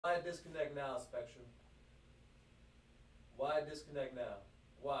Why disconnect now, Spectrum? Why disconnect now?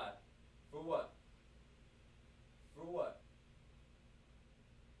 Why? For what? For what?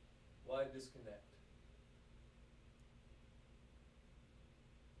 Why disconnect?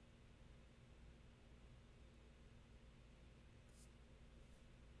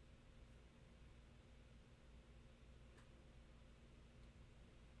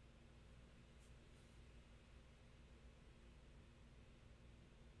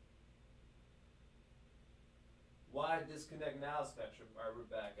 Why disconnect now, Spectrum? Alright, we're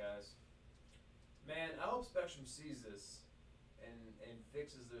back, guys. Man, I hope Spectrum sees this and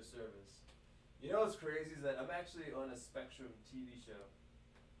fixes their service. You know what's crazy is that I'm actually on a Spectrum TV show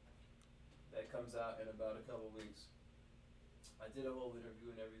that comes out in about a couple weeks. I did a whole interview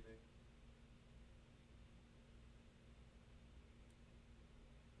and everything.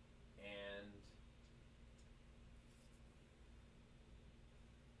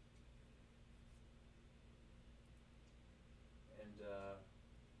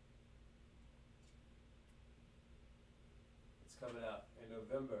 It's coming out in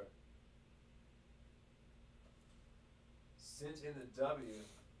November. Sent in the W.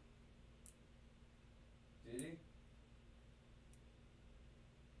 Did he?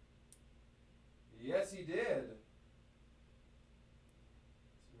 Yes, he did. Let's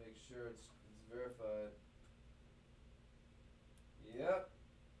make sure it's verified. Yep.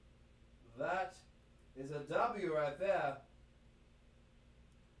 That is a W right there.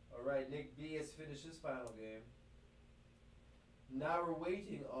 Alright, Nick B has finished his final game. Now we're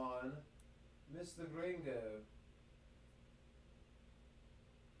waiting on Mr. Gringo.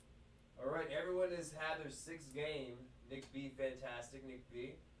 Alright, everyone has had their sixth game. Nick B, fantastic. Nick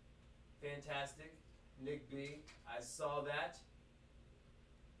B. Fantastic. Nick B. I saw that.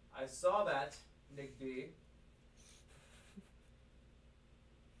 I saw that, Nick B.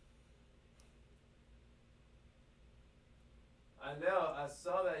 I know, I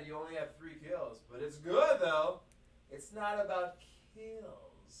saw that you only have 3 kills, but it's good though. It's not about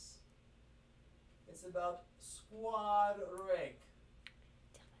kills. It's about squad rank.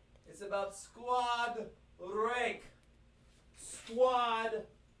 It's about squad rank. Squad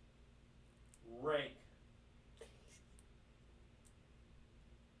rank.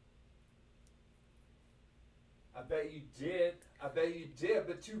 I bet you did. I bet you did,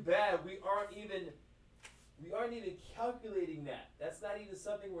 but too bad we aren't even calculating that. That's not even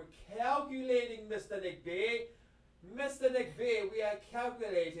something we're calculating, Mr. Nick B. Mr. Nick B, we are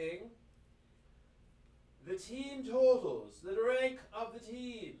calculating the team totals, the rank of the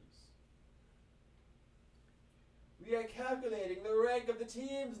teams. We are calculating the rank of the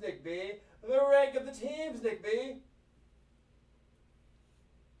teams, Nick B. The rank of the teams, Nick B.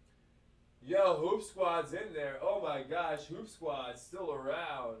 Yo, Hoop Squad's in there. Oh my gosh, Hoop Squad's still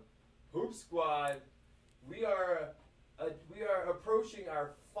around. Hoop Squad, we are approaching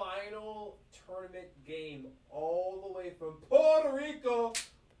our final tournament game all the way from Puerto Rico,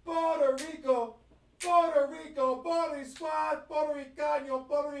 Puerto Rico, Puerto Rico, Puerto Squad, Puerto Ricano,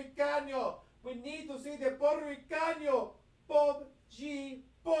 Puerto Ricano. We need to see the Puerto Ricano, PUBG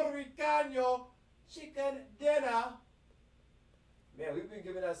Puerto Ricano chicken dinner. Man, we've been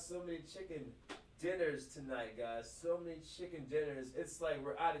giving out so many chicken dinners tonight, guys. So many chicken dinners. It's like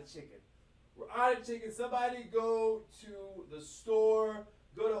we're out of chicken. We're out of chicken. Somebody go to the store,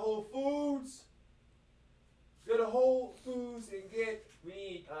 go to Whole Foods. Go to Whole Foods and get, we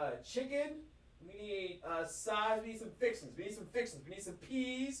need chicken. We need sides. We need some fixings. We need some fixings. We need some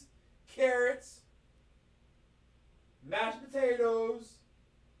peas, carrots, mashed potatoes,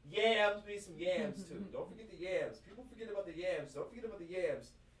 yams. We need some yams too. Don't forget the yams. People forget about the yams. Don't forget about the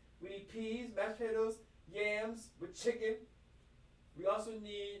yams. We need peas, mashed potatoes, yams with chicken. We also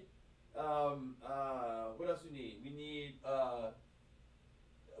need what else we need? We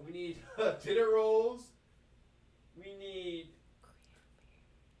need dinner rolls. We need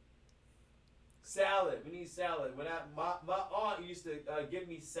salad. We need salad. When my aunt used to give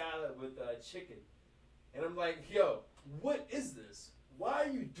me salad with chicken, and I'm like, yo, what is this? Why are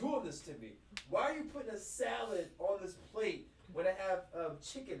you doing this to me? Why are you putting a salad on this plate when I have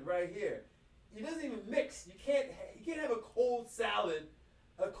chicken right here? It doesn't even mix. You can't have a cold salad,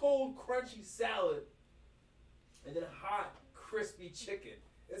 a cold crunchy salad, and then hot crispy chicken.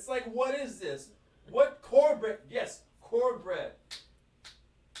 It's like, what is this? What cornbread? Yes, cornbread.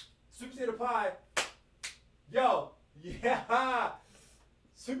 Sweet potato pie. Yo, yeah.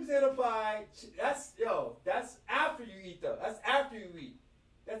 Sweet potato pie. That's after you eat though. That's after you eat.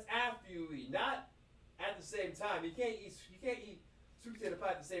 That's after you eat, not at the same time. You can't eat sweet potato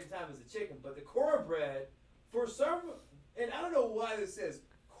pie at the same time as the chicken. But the cornbread, for some, and I don't know why this is,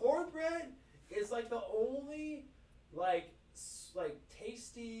 bread is like the only like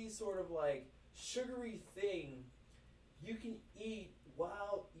tasty sort of like sugary thing you can eat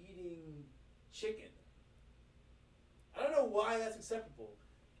while eating chicken. I don't know why that's acceptable.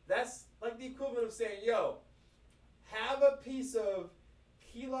 That's like the equivalent of saying, yo, have a piece of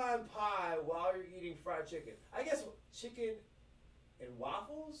key lime pie while you're eating fried chicken. I guess chicken and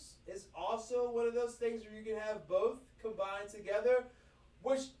waffles is also one of those things where you can have both combined together.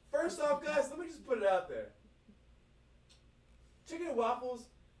 Which, first off, guys, let me just put it out there. Chicken and waffles,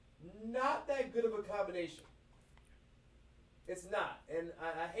 not that good of a combination. It's not. And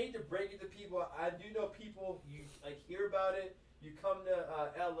I hate to break it to people. I do know people, you like hear about it. You come to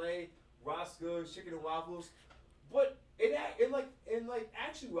LA, Roscoe's, chicken and waffles. But in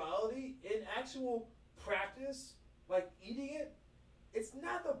actuality, in actual practice, like eating it, it's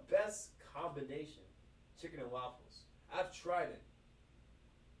not the best combination, chicken and waffles. I've tried it.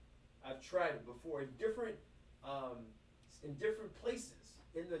 I've tried it before in different places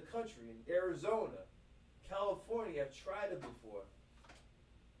in the country, in Arizona, California. I've tried it before.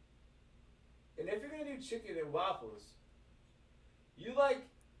 And if you're gonna do chicken and waffles, you might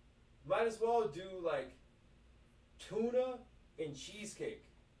as well do like tuna and cheesecake.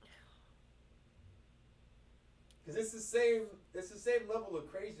 Cause it's the same level of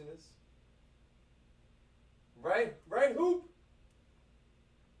craziness. Right? Right, Hoop?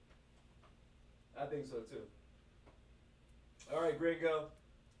 I think so too. Alright, Gringo.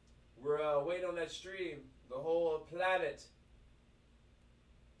 We're waiting on that stream. The whole planet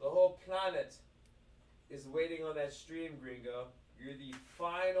is waiting on that stream, Gringo. You're the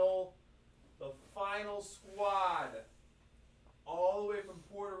final squad. All the way from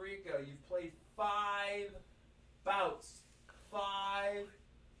Puerto Rico. You've played 5 bouts. 5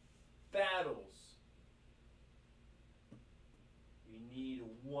 battles. You need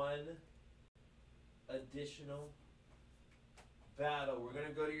 1 additional battle. We're going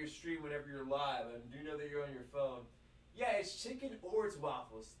to go to your stream whenever you're live. I do know that you're on your phone. Yeah, it's chicken or it's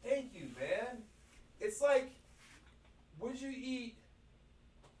waffles. Thank you, man. It's like, would you eat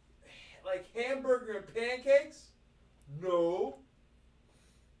like hamburger and pancakes? No.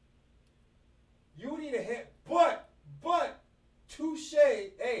 You would eat a but, touche,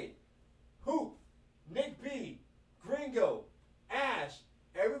 hey, Hoop, Nick B, Gringo, Ash,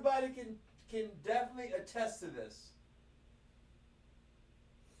 everybody can definitely attest to this.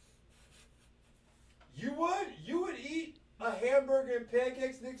 You would eat a hamburger and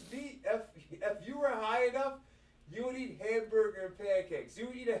pancakes, Nick B, if you were high enough, you would eat hamburger and pancakes. You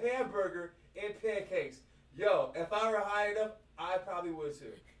would eat a hamburger and pancakes. Yo, if I were high enough, I probably would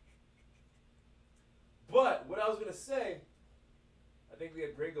too. But what I was gonna say, I think we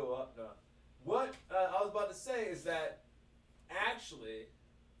had Gringo up now. What I was about to say is that actually,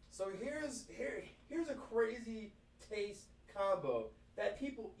 so here's a crazy taste combo that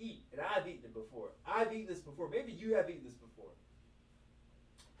people eat, and I've eaten it before. I've eaten this before. Maybe you have eaten this before.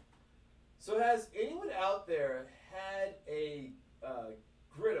 So has anyone out there had a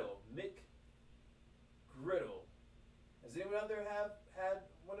griddle, McGriddle? Has anyone out there had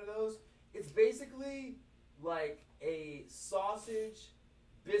one of those? It's basically like a sausage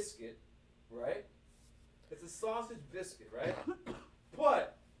biscuit, right? It's a sausage biscuit, right?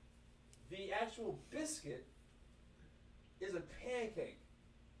 But the actual biscuit is a pancake.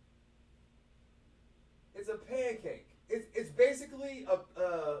 It's a pancake. It's basically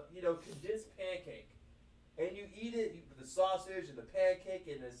a condensed pancake, and you eat it with the sausage and the pancake,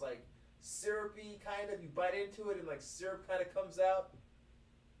 and it's like syrupy kind of. You bite into it, and like syrup kind of comes out,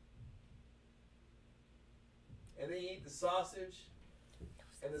 and then you eat the sausage,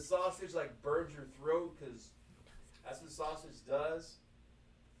 and the sausage like burns your throat because that's what sausage does.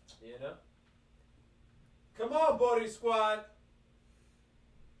 You know. Come on, Body Squad.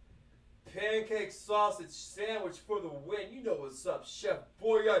 Pancake sausage sandwich for the win. You know what's up, Chef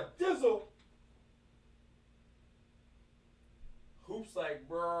Boyardizzle. Hoop's like,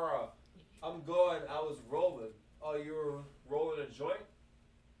 bruh, I'm going. I was rolling. Oh, you were rolling a joint?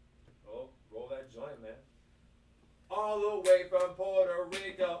 Oh, roll that joint, man. All the way from Puerto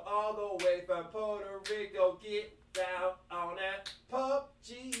Rico. All the way from Puerto Rico. Get down on that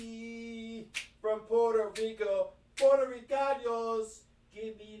PUBG. From Puerto Rico. Puerto Ricanos.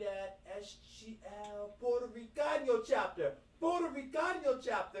 Give me that SGL. Puerto Ricano chapter. Puerto Ricano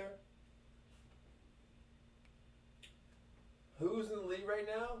chapter. Who's in the lead right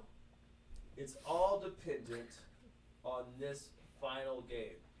now? It's all dependent on this final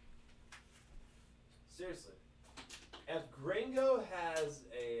game. Seriously. If Gringo has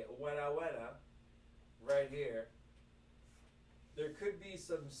a winner right here, there could be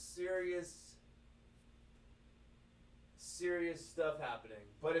some serious stuff happening,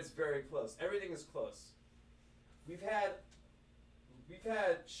 but it's very close. Everything is close. We've had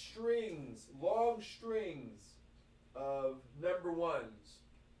strings, long strings of number ones.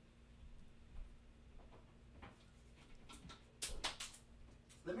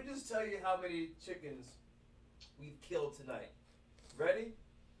 Let me just tell you how many chickens we've killed tonight. Ready?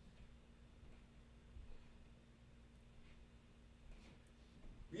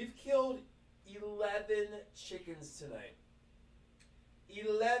 We've killed 11 chickens tonight.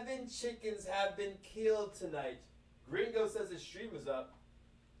 11 chickens have been killed tonight. Gringo says his stream is up.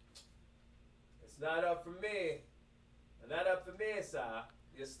 It's not up for me. Not up for me, sir.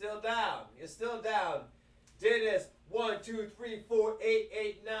 You're still down. You're still down. Dennis, 1, 2, 3, 4, 8,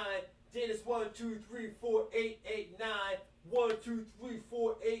 8, 9. Dennis, 1, 2, 3, 4, 8, 8, 9. 1, 2, 3,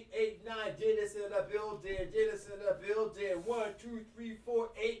 4, 8, 8, 9. Dennis in the building. Dennis in the building. 1, 2, 3, 4,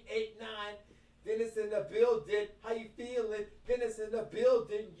 8, 8, 9. Dennis in the building. How you feeling? Dennis in the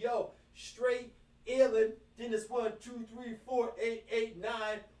building. Yo, straight illin'. Dennis 1, 2, 3, 4, 8, 8, 9.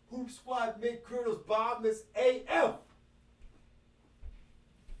 Hoop Squad, Mid Colonels, Bombers, AF.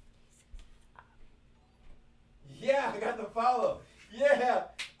 Yeah, I got the follow. Yeah,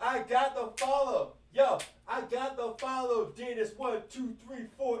 I got the follow. Yo, I got the follow. Dennis 1, 2, 3,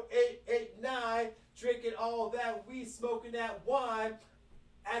 4, 8, 8, 9. Drinking all that weed, smoking that wine.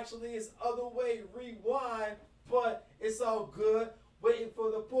 Actually, it's other way, rewind, but it's all good. Waiting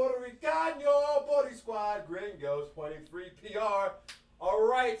for the Puerto Ricano, Body Squad, Gringos, 23 PR. All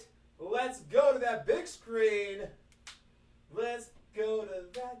right, let's go to that big screen. Let's go to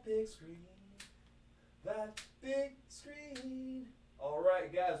that big screen. That big screen. All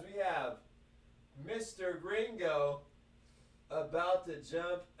right, guys, we have Mr. Gringo about to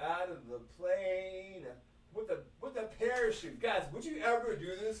jump out of the plane with a parachute. Guys, would you ever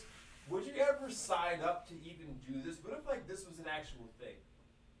do this? Would you ever sign up to even do this? What if like this was an actual thing?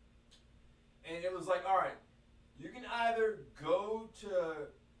 And it was like, all right, you can either go to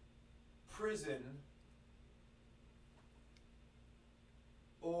prison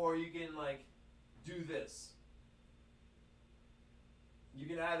or you can like do this. You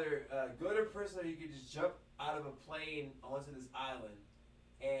can either go to prison or you can just jump out of a plane onto this island.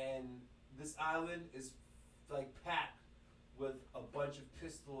 And this island is like packed with a bunch of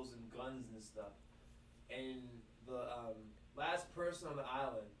pistols and guns and stuff. And the last person on the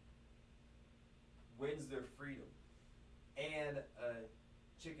island wins their freedom and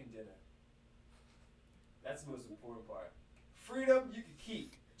a chicken dinner. That's the most important part. Freedom you can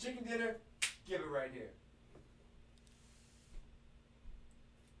keep. Chicken dinner, give it right here.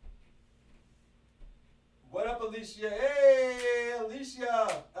 What up, Alicia? Hey,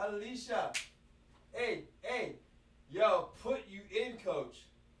 Alicia. Alicia. Hey, hey. Yo, put you in, coach.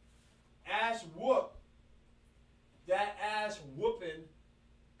 Ash whoop. That ash whooping.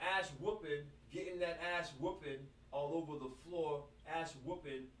 Ash whooping. Getting that ash whooping all over the floor. Ash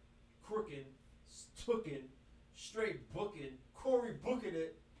whooping. Crooking. Stooking. Straight booking. Corey booking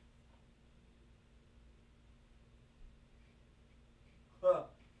it. Huh.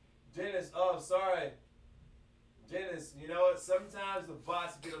 Dennis, oh, sorry. Dennis, you know what? Sometimes the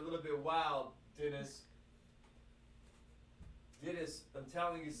bots get a little bit wild, Dennis. Dennis, I'm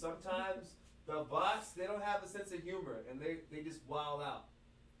telling you, sometimes the bots, they don't have a sense of humor, and they just wild out.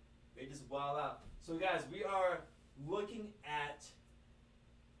 They just wild out. So, guys, we are looking at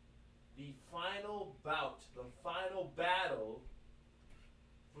the final bout, the final battle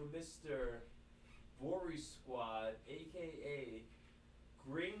for Mr. Bori Squad, a.k.a.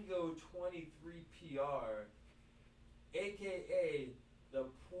 Gringo 23 PR, a.k.a. the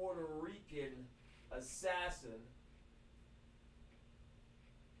Puerto Rican assassin,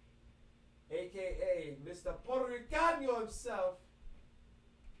 a.k.a. Mr. Puerto Ricano himself,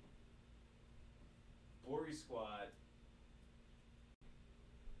 Bori Squad.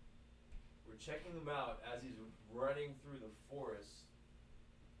 We're checking him out as he's running through the forest.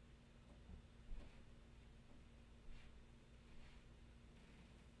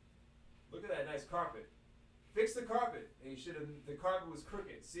 Look at that nice carpet. Fix the carpet. And you should have, the carpet was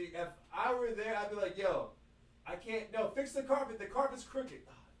crooked. See, if I were there, I'd be like, yo, I can't, no, fix the carpet. The carpet's crooked.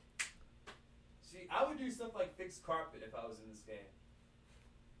 Oh. See, I would do stuff like fix carpet if I was in this game.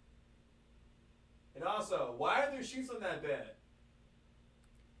 And also, why are there sheets on that bed?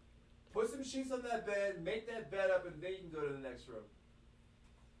 Put some sheets on that bed, make that bed up, and then you can go to the next room.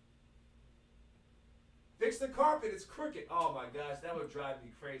 Fix the carpet, it's crooked. Oh my gosh, that would drive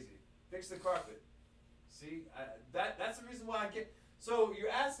me crazy. Fix the carpet. See, that's the reason why I get. So you're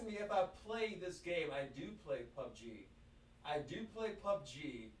asking me if I play this game. I do play PUBG. I do play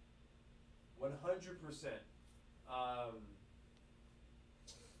PUBG 100%.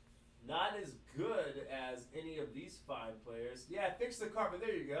 Not as good as any of these fine players. Yeah, fix the carpet.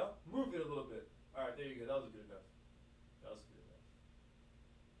 There you go. Move it a little bit. All right, there you go. That was good enough. That was good enough.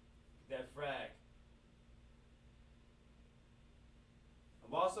 Get that frag.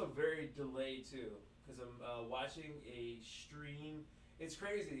 I'm also very delayed too because I'm watching a stream. It's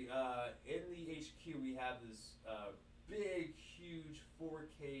crazy. In the HQ, we have this big, huge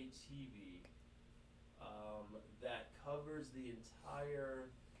 4K TV that covers the entire,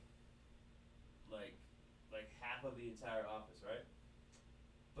 like half of the entire office, right?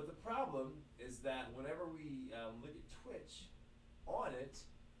 But the problem is that whenever we look at Twitch on it,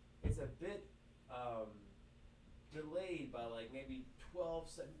 it's a bit delayed by like maybe 12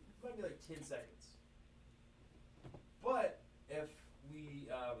 seconds, maybe like 10 seconds. But if we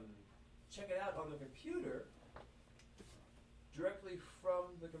check it out on the computer, directly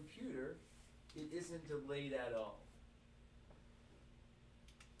from the computer, it isn't delayed at all.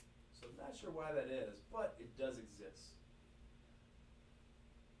 So I'm not sure why that is, but it does exist.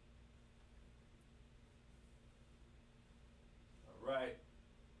 All right,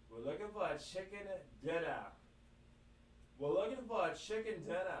 we're looking for a chicken dinner. We're looking for a chicken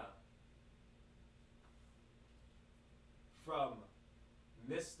dinner from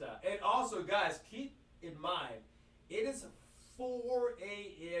Mr. And also, guys, keep in mind, it is 4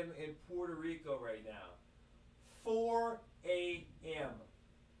 a.m. in Puerto Rico right now. 4 a.m.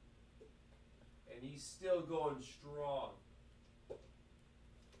 And he's still going strong.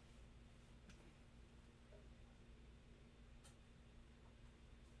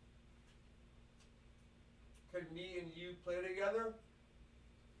 Could me and you play together?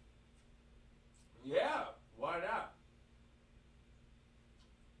 Yeah, why not?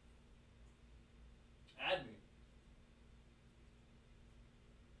 Add me.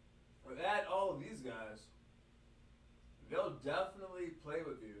 Or add all of these guys. They'll definitely play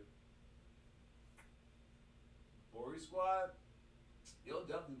with you. Bori Squad, they'll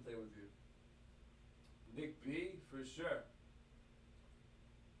definitely play with you. Nick B, for sure.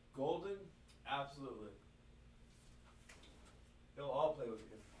 Golden, absolutely. They'll all play with you.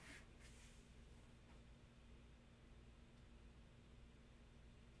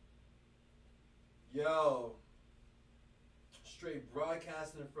 Yo, straight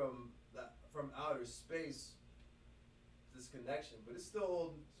broadcasting from outer space. This connection, but it's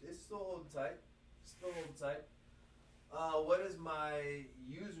still holding tight. Still holding tight. What is my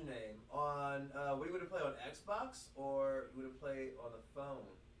username on? What do you want to play on Xbox or you want to play on the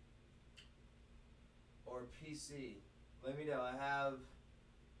phone or PC? Let me know. I have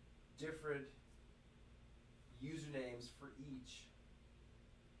different usernames for each.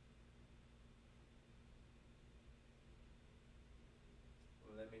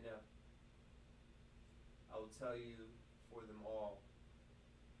 Well, let me know. I will tell you for them all.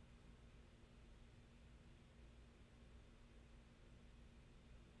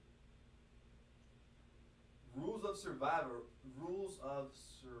 Rules of Survival. Rules of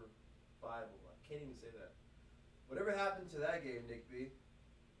Survival. I can't even say that. Whatever happened to that game, Nick B?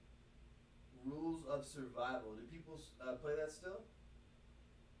 Rules of Survival. Do people play that still?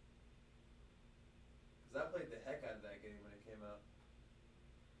 Because I played the heck out of that game when it came out.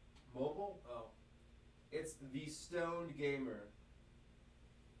 Mobile? Oh. It's the Stoned Gamer.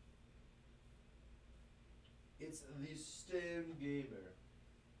 It's the Stoned Gamer.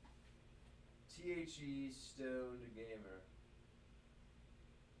 THE Stoned Gamer.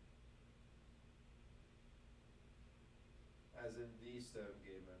 As in the Stoned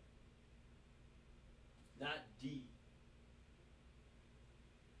Gamer. Not D.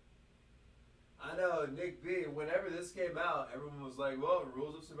 I know, Nick B, whenever this came out, everyone was like, well,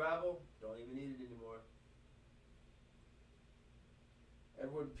 Rules of Survival, don't even need it anymore.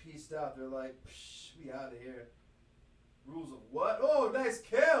 Everyone pieced out. They're like, psh, we out of here. Rules of what? Oh, nice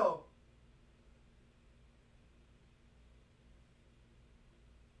kill!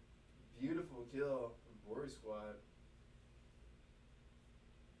 Beautiful kill from Bori Squad.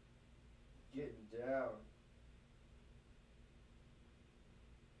 Getting down.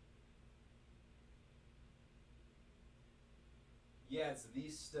 Yeah, it's the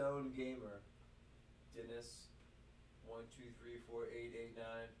Stone Gamer. Dennis. 1, 2, 3, 4, 8, 8, 9.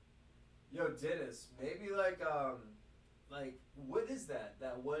 Yo, Dennis, maybe like what is that?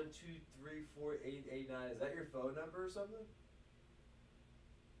 That 1, 2, 3, 4, 8, 8, 9. Is that your phone number or something?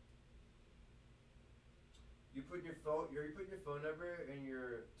 You put your phone number in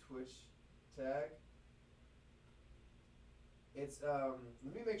your Twitch tag. It's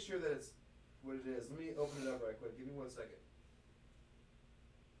let me make sure that it's what it is. Let me open it up right quick. Give me 1 second.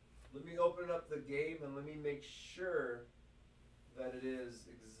 Let me open up the game and let me make sure that it is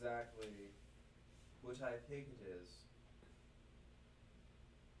exactly what I think it is.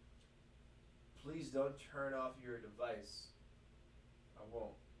 Please don't turn off your device. I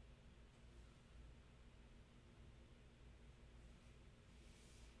won't.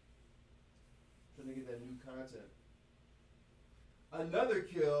 Trying to get that new content. Another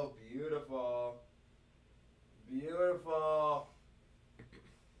kill. Beautiful. Beautiful.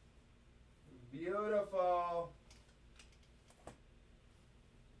 Beautiful.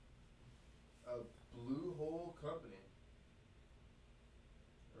 A blue hole company.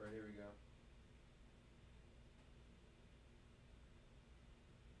 All right, here we go.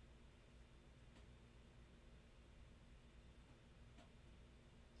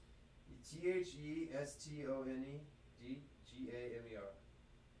 THESTONED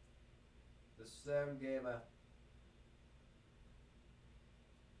The STEM Gamer.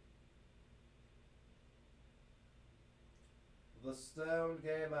 The Stoned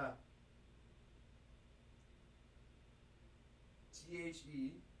Gamer.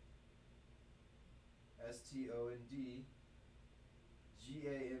 THESTONED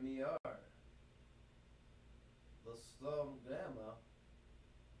GAMER. The Stoned Gamer.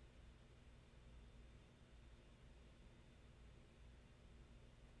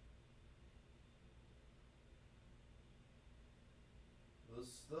 The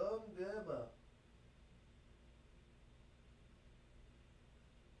Stoned Gamer.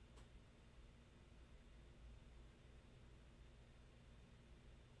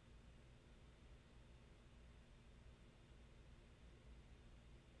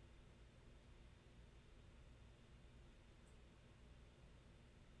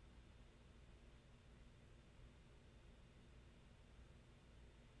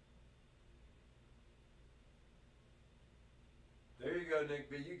 There you go, Nick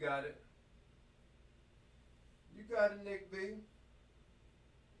B. You got it. You got it, Nick B.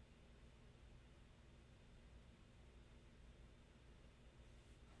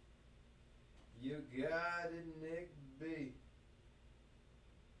 You got it, Nick B.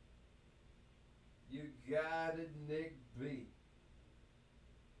 You got it, Nick B.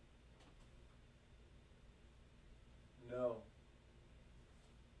 No.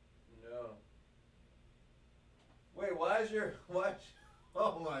 No. Wait,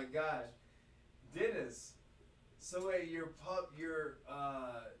 oh my gosh. Dennis. So wait, your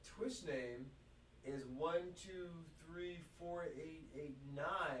Twitch name is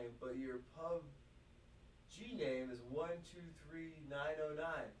 1234889, but your PUBG name is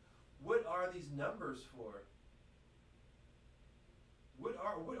 123909. What are these numbers for? What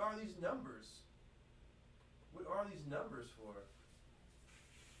are these numbers? What are these numbers for?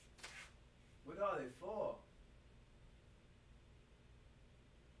 What are they for?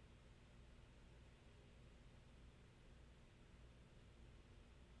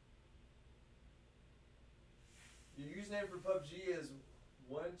 Your username for PUBG is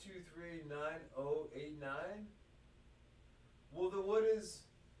 1239089. Well, then what is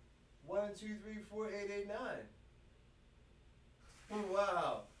 1234889?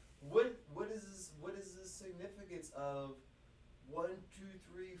 Wow. What is this? What is the significance of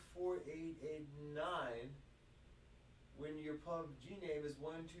 1234889 when your PUBG name is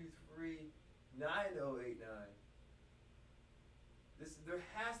 1239089? There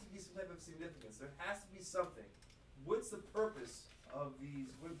has to be some type of significance. There has to be something. What's the purpose of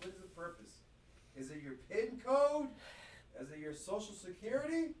these? What is the purpose? Is it your PIN code? Is it your social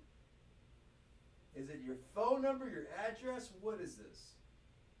security? Is it your phone number, your address? What is this?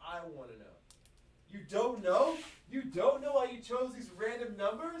 I want to know. You don't know? You don't know why you chose these random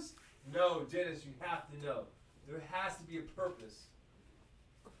numbers? No, Dennis, you have to know. There has to be a purpose.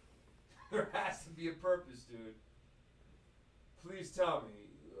 There has to be a purpose, dude. Please tell me.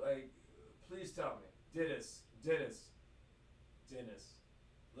 Please tell me. Dennis.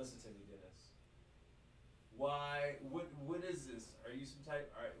 Listen to me, Dennis. Why? What is this? Are you some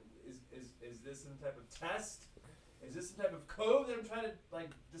type? Is this some type of test? Is this some type of code that I'm trying to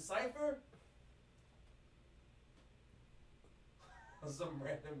decipher? Some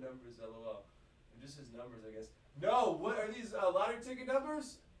random numbers, lol. They're just his numbers, I guess. No, what are these lottery ticket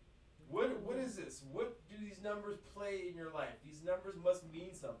numbers? What is this? What do these numbers play in your life? These numbers must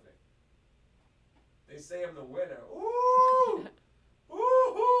mean something. They say I'm the winner. Ooh!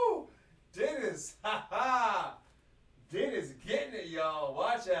 Ooh! Dennis! Ha ha! Dennis getting it, y'all.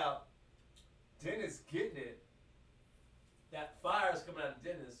 Watch out. Dennis getting it. That fire's coming out of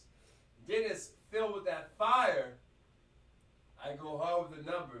Dennis. Dennis filled with that fire. I go hard with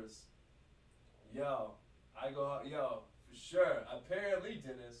the numbers. Yo, for sure. Apparently,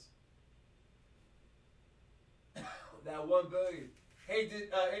 Dennis. that 1 billion. Hey,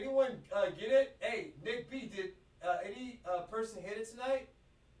 did anyone get it? Hey, Nick B, did any person hit it tonight,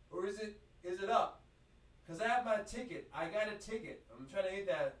 or is it up? Cause I have my ticket. I got a ticket. I'm trying to hit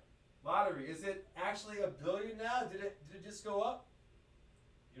that lottery. Is it actually $1 billion now? Did it just go up?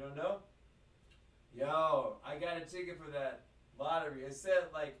 You don't know? Yo, I got a ticket for that lottery. It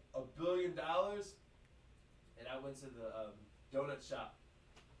said like $1 billion, and I went to the donut shop,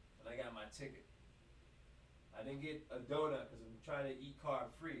 and I got my ticket. I didn't get a donut because I'm trying to eat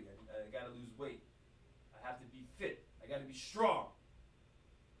carb free. I got to lose weight. I have to be fit. I got to be strong.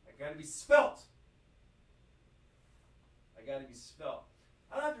 I got to be svelte. I got to be svelte.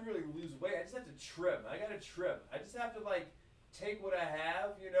 I don't have to really lose weight. I just have to trim. I got to trim. I just have to like take what I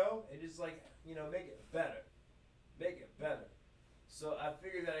have, you know, and just like, you know, make it better. Make it better. So I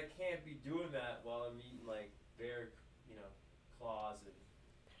figured that I can't be doing that while I'm eating like bear, you know, claws and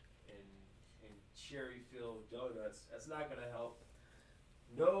cherry-filled donuts. That's not gonna help.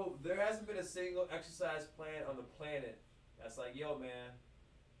 No, there hasn't been a single exercise plan on the planet that's like, yo, man,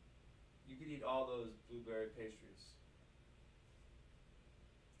 you could eat all those blueberry pastries.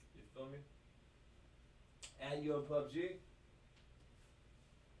 You feel me? And you on PUBG?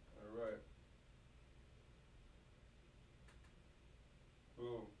 Alright.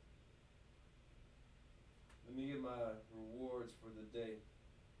 Boom. Let me get my rewards for the day.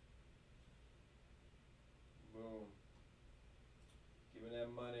 Boom. Give me that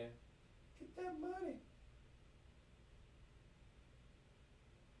money. Get that money.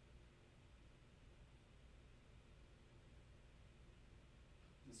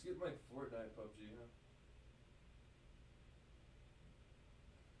 Let's get my Fortnite PUBG, huh?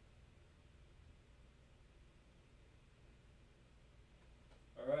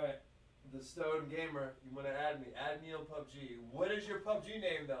 Alright. The Stone Gamer, you want to add me? Add me on PUBG. What is your PUBG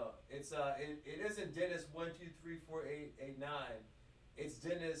name though? It's it isn't Dennis 1234889. It's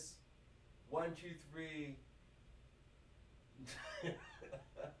Dennis 123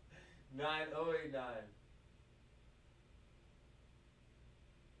 9089.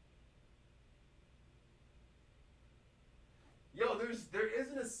 Yo, there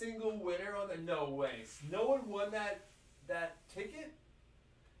isn't a single winner on the no way. No one won that ticket?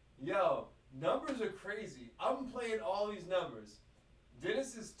 Yo, numbers are crazy. I'm playing all these numbers.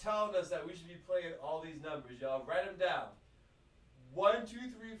 Dennis is telling us that we should be playing all these numbers, y'all. Write them down. 1, 2,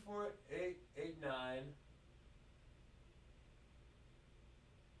 3, 4, 8, 8, 9.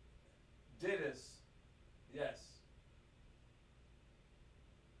 Dennis. Yes.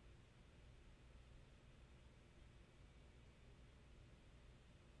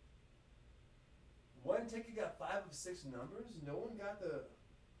 One ticket got 5 of 6 numbers? No one got the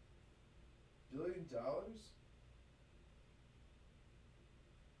 $1 billion?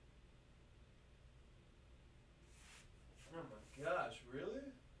 Oh my gosh,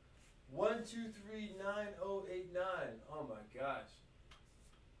 really? 1, 2, 3, 9, 0, 8, 9. Oh my gosh.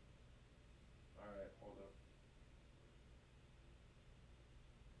 Alright, hold up.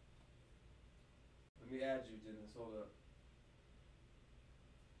 Let me add you, Dennis. Hold up.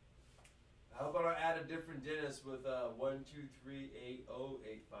 How about I add a different Dennis with 1, 2, 3, 8, 0,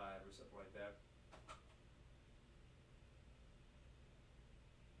 8, 5 or something like that?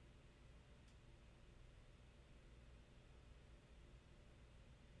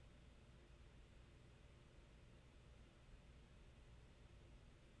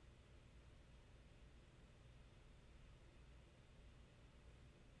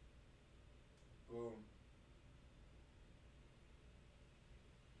 Boom.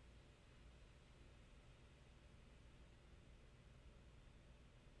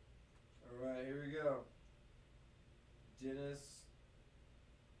 Alright, here we go. Dennis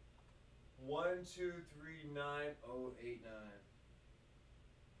 1, 2, 3, 9, 0, 8, 9.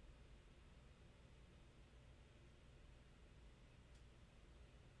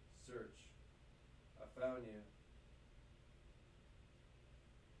 Search. I found you.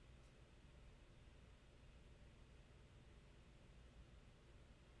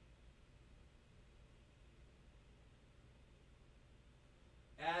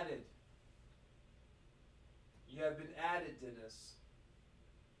 Added. You have been added, Dennis.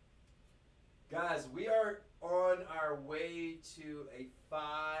 Guys, we are on our way to a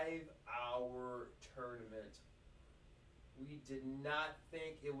 5-hour tournament. We did not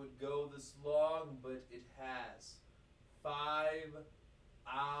think it would go this long, but it has. 5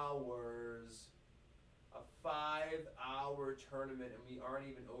 hours. A 5-hour tournament, and we aren't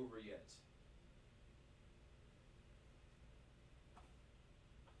even over yet.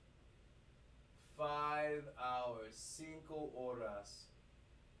 $5 hours, 5 horas.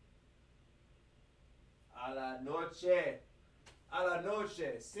 A la noche. A la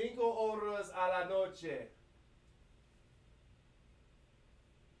noche. 5 horas a la noche.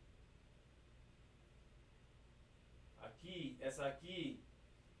 Aquí, es aquí.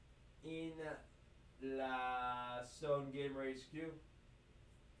 En la Stone Gamer HQ.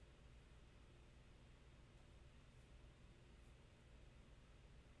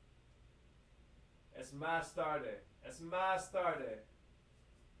 Es más tarde. Es más tarde.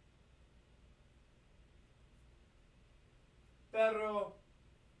 Pero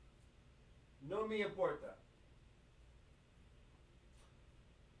no me importa.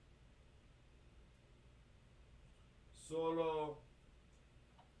 Solo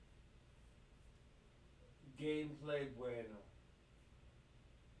gameplay bueno.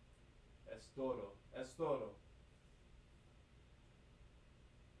 Es todo. Es todo.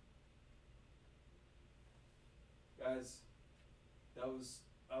 Guys, I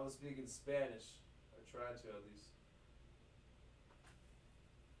was speaking Spanish. I tried to at least.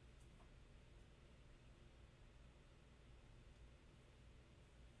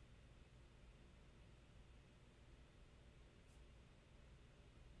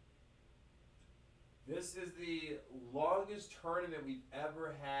 This is the longest tournament we've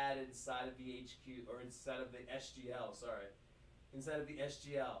ever had inside of the HQ, or inside of the SGL, sorry. Inside of the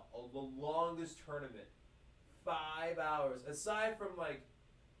SGL. Oh, the longest tournament. 5 hours. Aside from, like,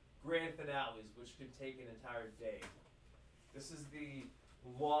 grand finales, which can take an entire day. This is the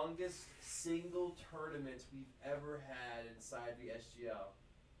longest single tournament we've ever had inside the SGL.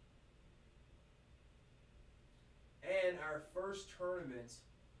 And our first tournament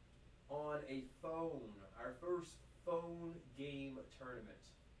on a phone. Our first phone game tournament.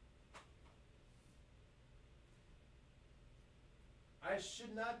 I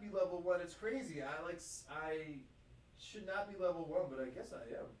should not be level 1. It's crazy. I should not be level 1, but I guess I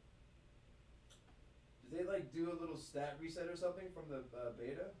am. Did they like do a little stat reset or something from the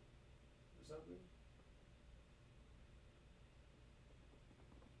beta or something?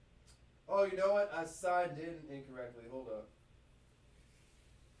 Oh, you know what? I signed in incorrectly. Hold up.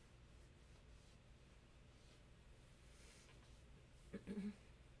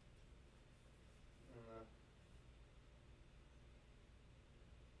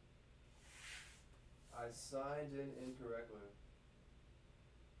 I signed in incorrectly.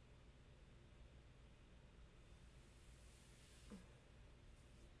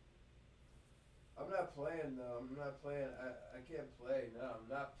 I'm not playing though. I'm not playing. I can't play. No, I'm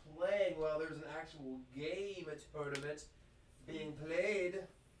not playing while there's an actual game tournament being played.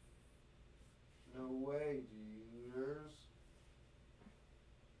 No way, dudes.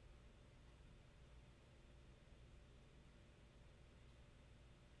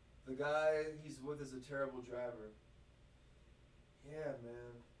 The guy he's with is a terrible driver. Yeah,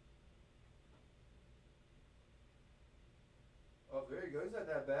 man. Oh, there you go. He's not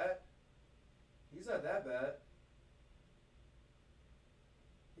that bad. He's not that bad.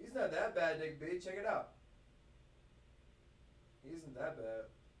 He's not that bad, Nick B. Check it out. He isn't that bad.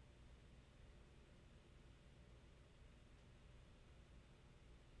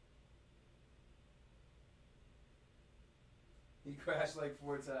 He crashed like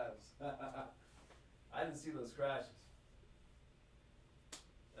 4 times. I didn't see those crashes.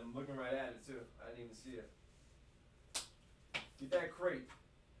 I'm looking right at it too. I didn't even see it. Get that crate.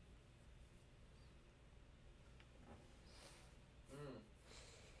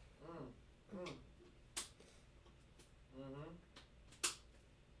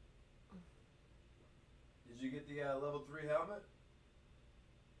 Did you get the level 3 helmet?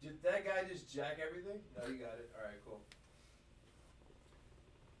 Did that guy just jack everything? No, you got it. Alright, cool.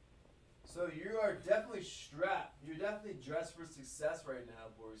 So you are definitely strapped. You're definitely dressed for success right now,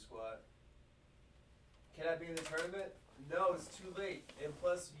 Boy Squad. Can I be in the tournament? No, it's too late. And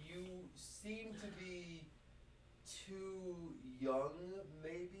plus, you seem to be too young,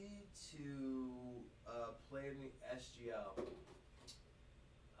 maybe, to play in the SGL.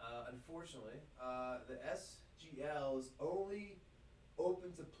 Unfortunately, the SGL is only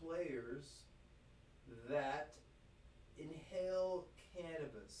open to players that inhale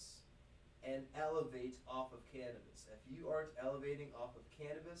cannabis and elevate off of cannabis. If you aren't elevating off of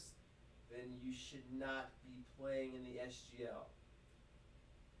cannabis, then you should not be playing in the SGL.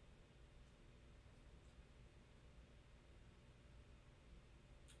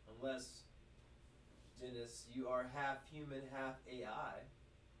 Unless, Dennis, you are half human, half AI,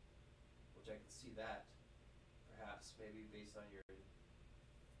 which I can see that, perhaps, maybe based on your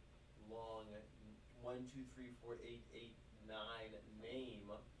long 1, 2, 3, 4, 8, 8, 9 name.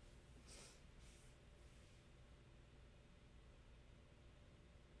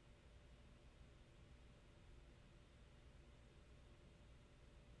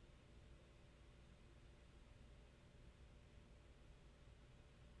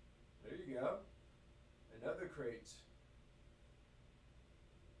 crate.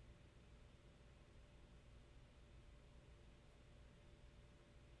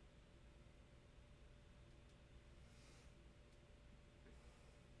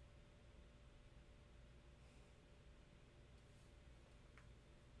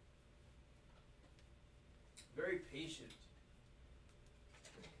 Very patient.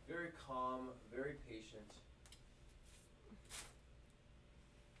 Very calm, very patient.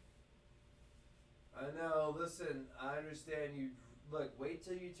 I know, listen, I understand you. Look, wait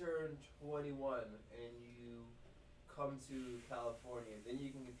till you turn 21 and you come to California. Then you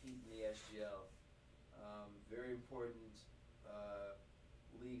can compete in the SGL. Very important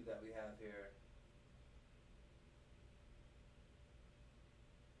league that we have here.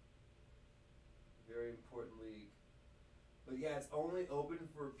 Very important league. But yeah, it's only open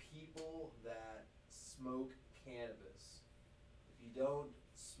for people that smoke cannabis. If you don't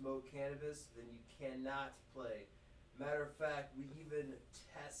smoke cannabis, then you cannot play. Matter of fact, we even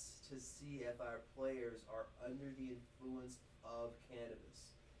test to see if our players are under the influence of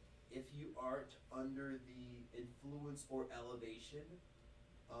cannabis. If you aren't under the influence or elevation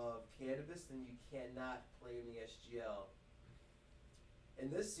of cannabis, then you cannot play in the SGL.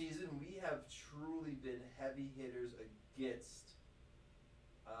 And this season, we have truly been heavy hitters against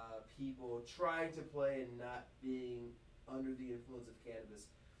people trying to play and not being under the influence of cannabis.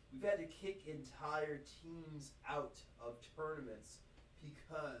 We've had to kick entire teams out of tournaments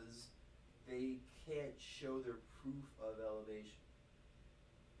because they can't show their proof of elevation.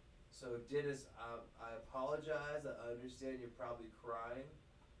 So Dennis, I apologize. I understand you're probably crying.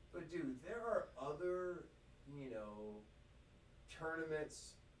 But dude, there are other,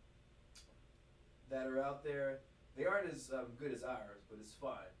 tournaments that are out there. They aren't as good as ours, but it's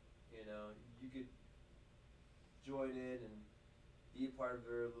fine. You could join in and be a part of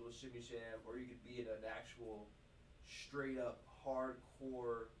their little shimmy sham, or you could be in an actual straight up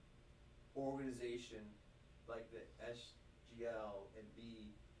hardcore organization like the SGL and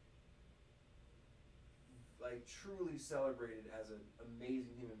be like truly celebrated as an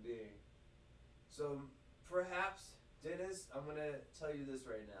amazing human being. So perhaps, Dennis, I'm gonna tell you this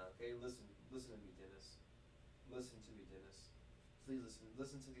right now, okay? Listen to me, Dennis. Listen to me, Dennis. Please listen.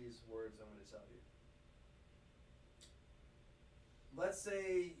 Listen to these words I'm gonna tell you. Let's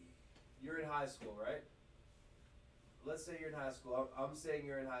say you're in high school, right? Let's say you're in high school. I'm saying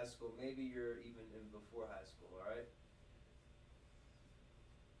you're in high school. Maybe you're even in before high school, all right?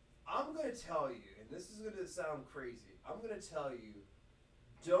 I'm going to tell you, and this is going to sound crazy, I'm going to tell you,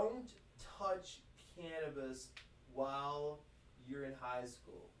 don't touch cannabis while you're in high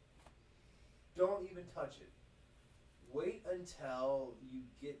school. Don't even touch it. Wait until you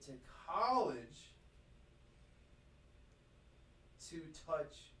get to college to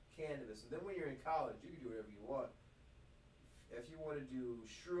touch cannabis. And then when you're in college, you can do whatever you want. If you want to do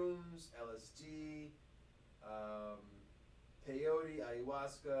shrooms, LSD, peyote,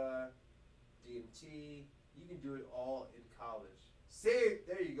 ayahuasca, DMT, you can do it all in college.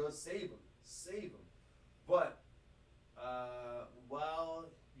 There you go, save them. But while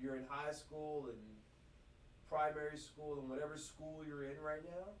you're in high school and primary school and whatever school you're in right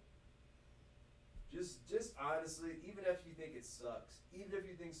now, just honestly, even if you think it sucks, even if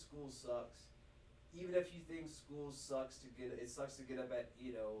you think school sucks, even if you think school sucks to get up at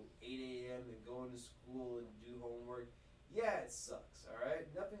 8 a.m. and go into school and do homework, yeah, it sucks, all right?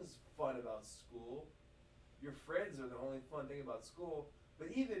 Nothing's fun about school. Your friends are the only fun thing about school, but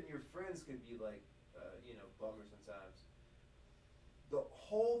even your friends can be like, bummers sometimes. The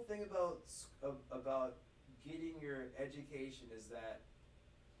whole thing about getting your education is that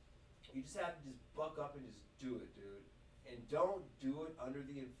you just have to just buck up and just do it, dude. And don't do it under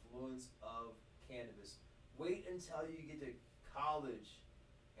the influence of cannabis. Wait until you get to college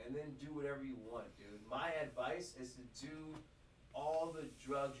and then do whatever you want, dude. My advice is to do all the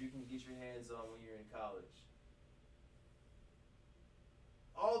drugs you can get your hands on when you're in college.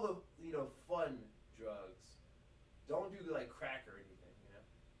 All the, fun drugs. Don't do like crack or anything,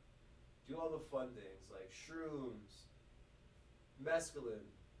 Do all the fun things like shrooms,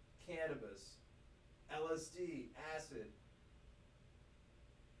 mescaline, cannabis, LSD, acid,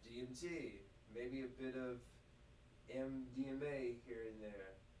 DMT, maybe a bit of MDMA here and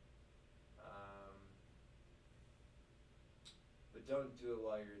there. But don't do it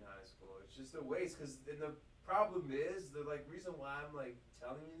while you're in high school. It's just a waste, because the problem is, the reason why I'm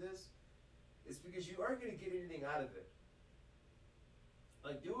telling you this is because you aren't going to get anything out of it.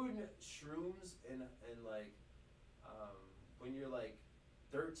 Like doing shrooms and when you're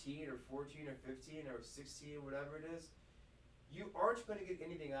 13 or 14 or 15 or 16, whatever it is, you aren't going to get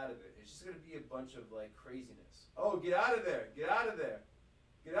anything out of it. It's just going to be a bunch of like craziness. Oh, get out of there. Get out of there.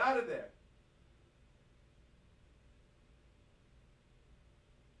 Get out of there.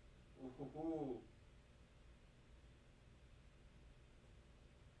 Ooh.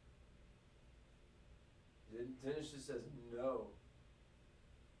 Dennis just says no.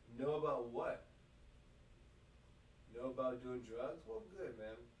 No about what? No about doing drugs? Well, good,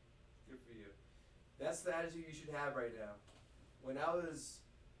 man. Good for you. That's the attitude you should have right now. When I was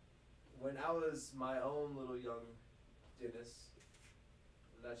my own little young Dennis,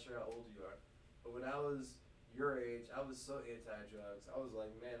 I'm not sure how old you are, but when I was your age, I was so anti-drugs. I was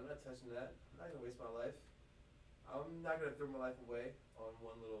like, man, I'm not touching that. I'm not gonna waste my life. I'm not gonna throw my life away on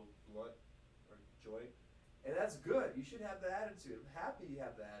one little blunt or joint. And that's good. You should have that attitude. I'm happy you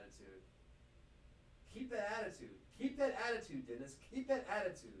have that attitude. Keep that attitude. Keep that attitude, Dennis. Keep that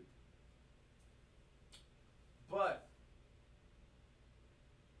attitude. But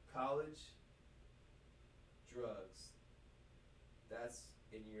college, drugs, that's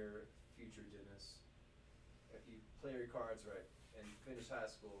in your future, Dennis. If you play your cards right and finish high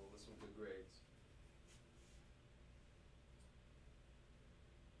school with some good grades.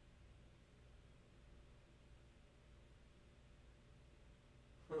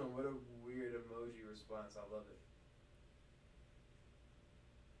 What a weird emoji response. I love it.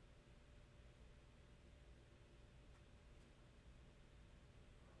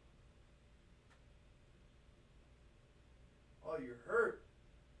 Oh, you're hurt.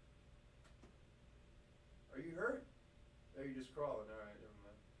 Are you hurt? Or are you just crawling? Alright, never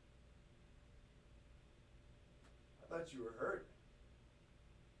mind. I thought you were hurt.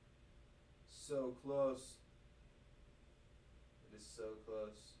 So close. It is so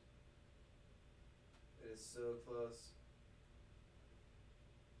close. It is so close.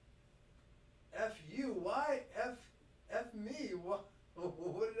 F you? Why F me? What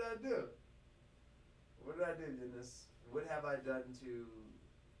did I do? What did I do, Dennis? What have I done to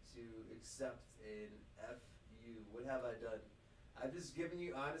accept an F you? What have I done? I've just given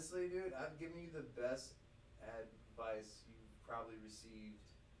you, honestly, dude, I've given you the best advice you've probably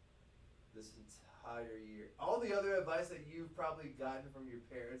received this entire year. All the other advice that you've probably gotten from your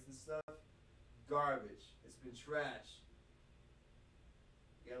parents and stuff, garbage. It's been trash.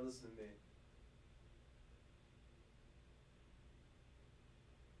 You gotta listen to me.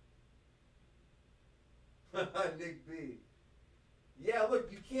 Nick B. Yeah, look,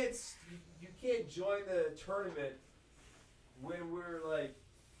 you can't join the tournament when we're like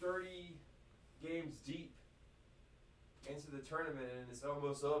 30 games deep into the tournament and it's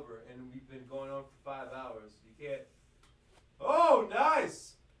almost over and we've been going on for 5 hours. You can't. Oh,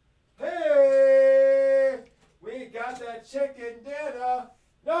 nice. Hey, we got that chicken dinner.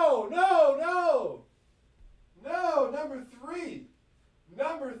 No, number 3.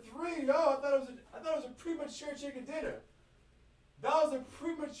 Number 3. Oh, I thought it was a premature chicken dinner. That was a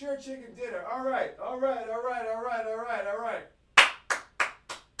premature chicken dinner. All right.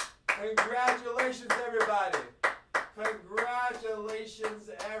 Congratulations, everybody. Congratulations,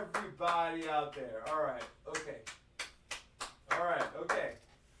 everybody out there. All right.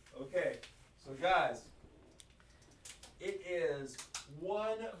 Okay. So, guys, it is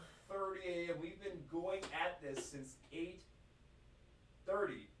 1:30 a.m. We've been going at this since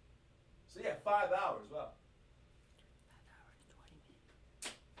 8:30. So, yeah, 5 hours. Wow.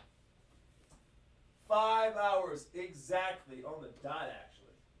 5 hours exactly on the dot,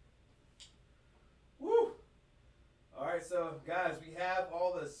 actually. Woo! All right, so guys, we have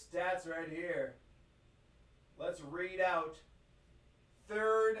all the stats right here. Let's read out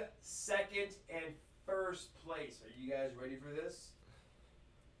 3rd, 2nd, and 1st place. Are you guys ready for this?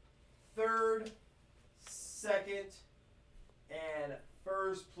 3rd, 2nd, and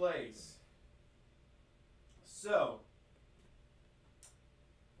 1st place. So,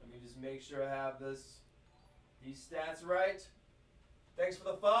 let me just make sure I have these stats right. Thanks for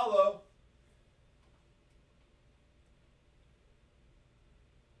the follow.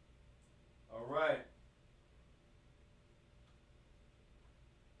 All right.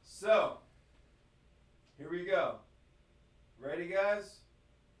 So, here we go. Ready, guys?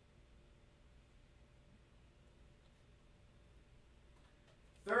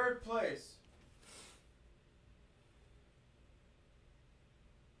 Third place.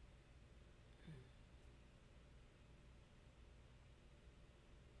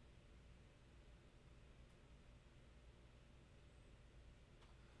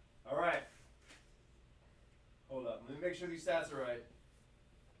 All right. Hold up. Let me make sure these stats are right.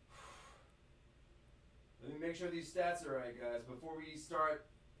 Let me make sure these stats are right, guys, before we start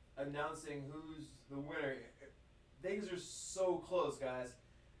announcing who's the winner. things are so close, guys.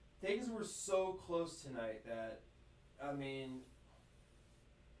 Things were so close tonight that, I mean,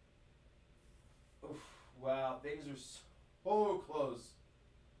 oof, wow, things are so close.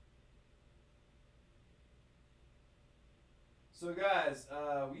 So, guys,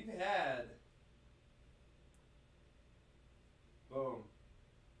 we've had, boom.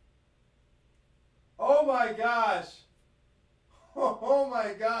 Oh my gosh! Oh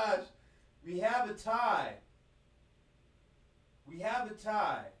my gosh! We have a tie. We have a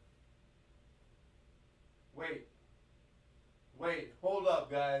tie. Wait, hold up,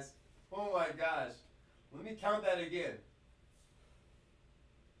 guys. Oh my gosh. Let me count that again.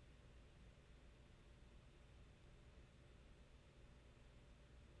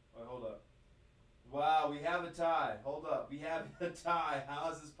 Wait, hold up. Wow, we have a tie. Hold up. We have a tie.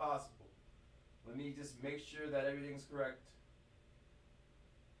 How is this possible? Let me just make sure that everything's correct.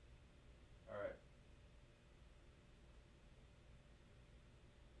 Alright.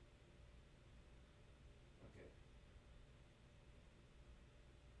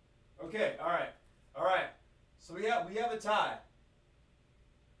 Okay, alright. So we have a tie.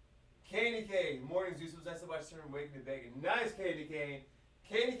 Candy Cane. Morning, Zeus. Was nice to watch Turn Waking to Bacon. Nice, Candy Cane.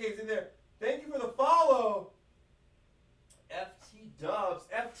 Candy Cane's in there. Thank you for the follow. FT Dubs.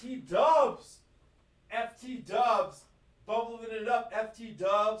 FT Dubs. FT Dubs. Bubbling it up, FT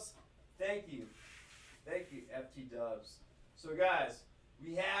Dubs. Thank you. Thank you, FT Dubs. So, guys,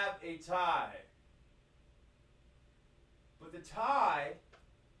 we have a tie. But the tie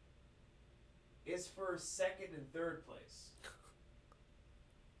is for second and third place.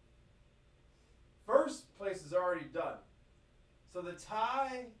 First place is already done. So the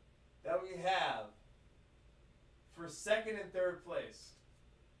tie that we have for second and third place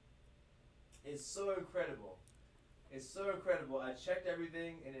is so incredible. It's so incredible. I checked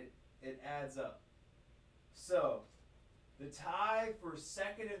everything and it adds up. So the tie for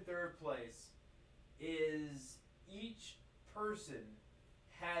second and third place is each person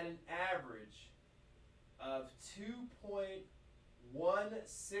had an average of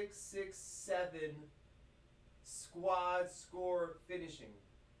 2.1667 squad score finishing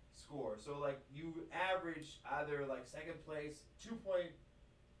score. So like you average either like second place,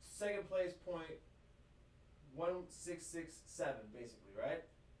 second place point 1667 basically, right?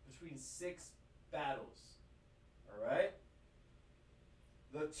 Between 6 battles. Alright?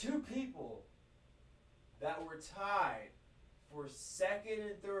 The two people that were tied for second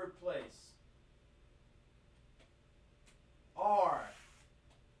and third place are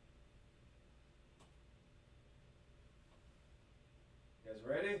you guys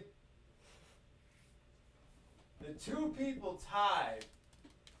ready? The two people tied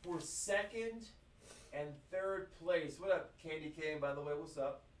for second and third place. What up, Candy Cane, by the way, what's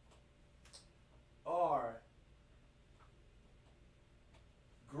up? Are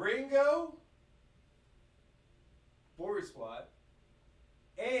Gringo, Bory Squad,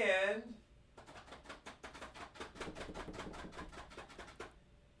 and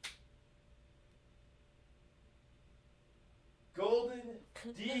Golden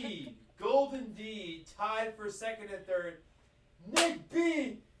D. Golden D tied for second and third. Nick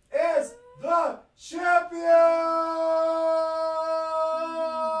B is the champion!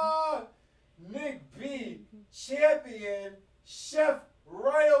 Nick B, champion. Chef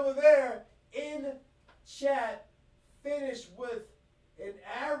right over there in chat finished with an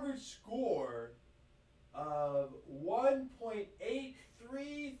average score of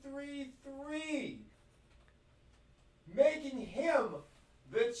 1.8333, making him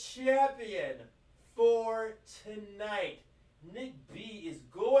the champion for tonight. Nick B is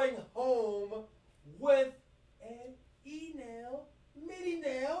going home with an MININAIL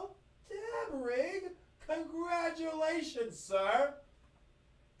dab rig. Congratulations, sir.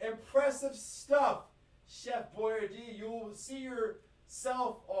 Impressive stuff. Chef Boyardee, you will see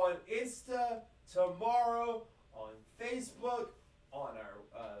yourself on Insta tomorrow, on Facebook, on our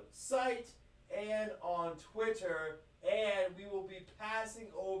site, and on Twitter. And we will be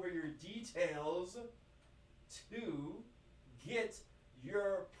passing over your details to get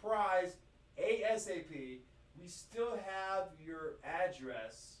your prize ASAP. We still have your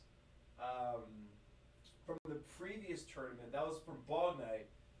address from the previous tournament. That was from Ball Night.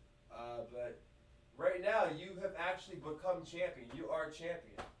 But right now, you have actually become champion. You are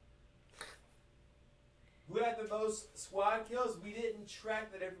champion. Who had the most squad kills? We didn't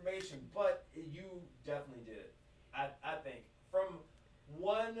track that information, but you definitely did it. I think. From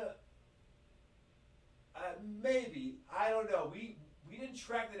one, maybe, I don't know. We didn't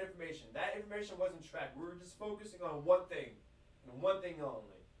track that information. That information wasn't tracked. We were just focusing on one thing, and one thing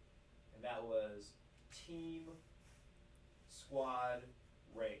only. And that was team squad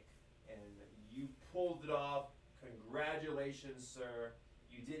rank. And you pulled it off. Congratulations, sir.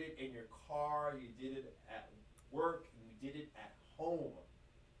 You did it in your car, you did it at work, you did it at home.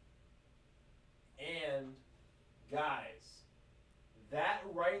 And guys, that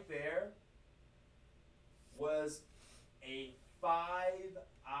right there was a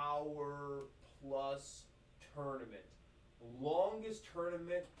 5-hour plus tournament. Longest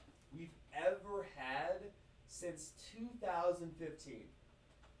tournament we've ever had since 2015.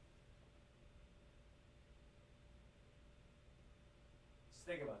 Just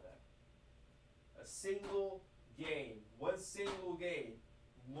think about that. A single game, one single game,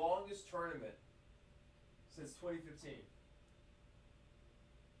 longest tournament since 2015.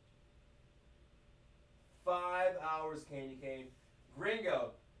 5 hours, Candy Cane.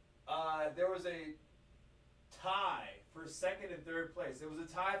 Gringo, there was a tie for second and third place. It was a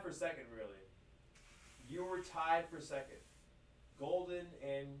tie for second, really. You were tied for second. Golden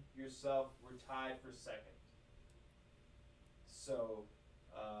and yourself were tied for second. So,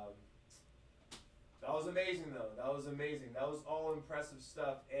 that was amazing, though. That was amazing. That was all impressive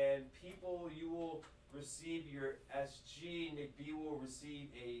stuff. And people, you will receive your SG. Nick B will receive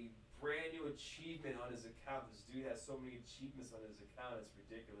a brand new achievement on his account. This dude has so many achievements on his account. It's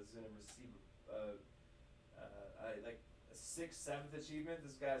ridiculous. He's going to receive like a 6th, 7th achievement.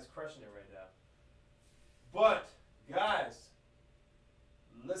 This guy's crushing it right now. But, guys,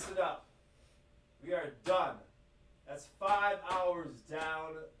 listen up. We are done. That's 5 hours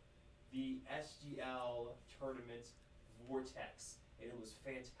down the SGL tournament vortex. And it was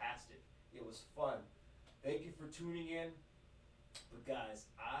fantastic. It was fun. Thank you for tuning in. But guys,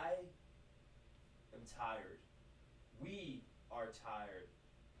 I am tired. We are tired.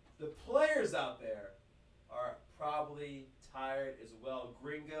 The players out there are probably tired as well.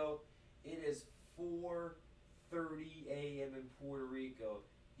 Gringo, it is 4:30 a.m. in Puerto Rico,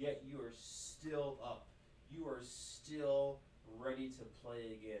 yet you are still up. You are still ready to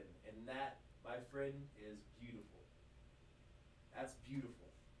play again. And that, my friend, is beautiful. That's beautiful.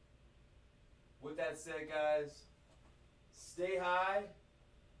 With that said, guys, stay high,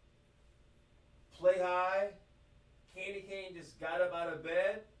 play high. Candy Cane just got up out of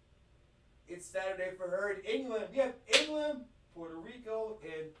bed. It's Saturday for her in England. We have England, Puerto Rico,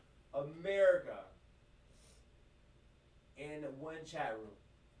 and America in one chat room.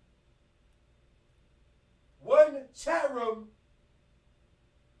 One chat room.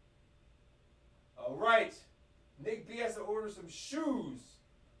 All right. Nick B has to order some shoes.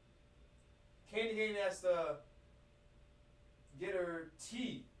 Candy Cane has to get her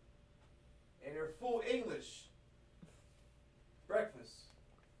tea and her full English breakfast.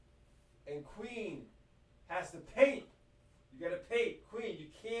 And Queen has to paint. You gotta paint. Queen, you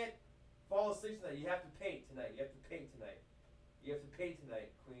can't fall asleep tonight. You have to paint tonight. You have to paint tonight. You have to paint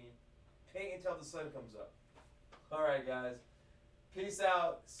tonight, Queen. Paint until the sun comes up. Alright, guys. Peace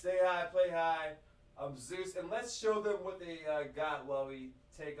out. Stay high, play high. I'm Zeus. And let's show them what they got while we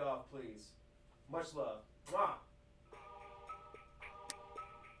take off, please. Much love. Mwah.